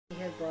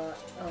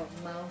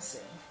of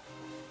mousing.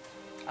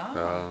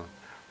 Oh.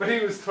 But he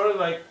was totally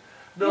like,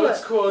 no, What?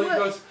 it's cool. What? He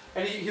goes,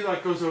 and he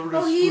like goes over to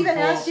Oh, his he food even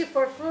bowl. asked you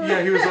for food?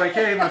 Yeah, he was like,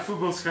 hey, my food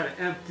bowl's kind of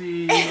empty,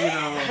 you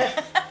know,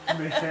 man.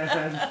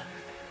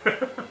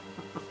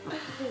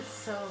 It's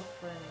so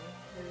funny.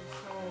 It's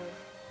so...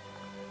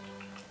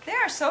 They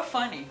are so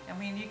funny. I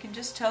mean, you can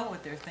just tell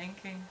what they're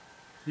thinking.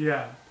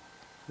 Yeah,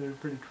 they're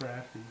pretty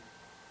crafty.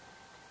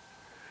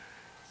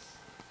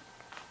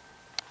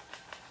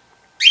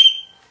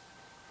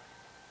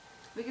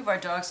 We give our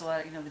dogs a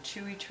lot, the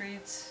chewy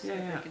treats. Yeah,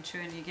 yeah. They can chew,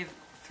 and you give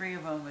 3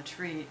 of them a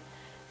treat,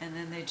 and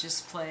then they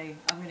just play,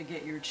 I'm going to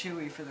get your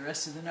chewy for the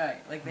rest of the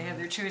night. Like, they have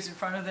their chewies in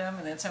front of them,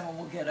 and then someone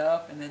will get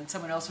up, and then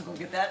someone else will go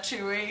get that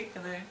chewy,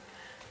 and then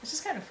it's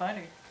just kind of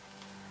funny.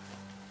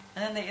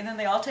 And then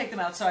they all take them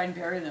outside and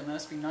bury them. There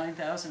must be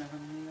 9,000 of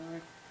them.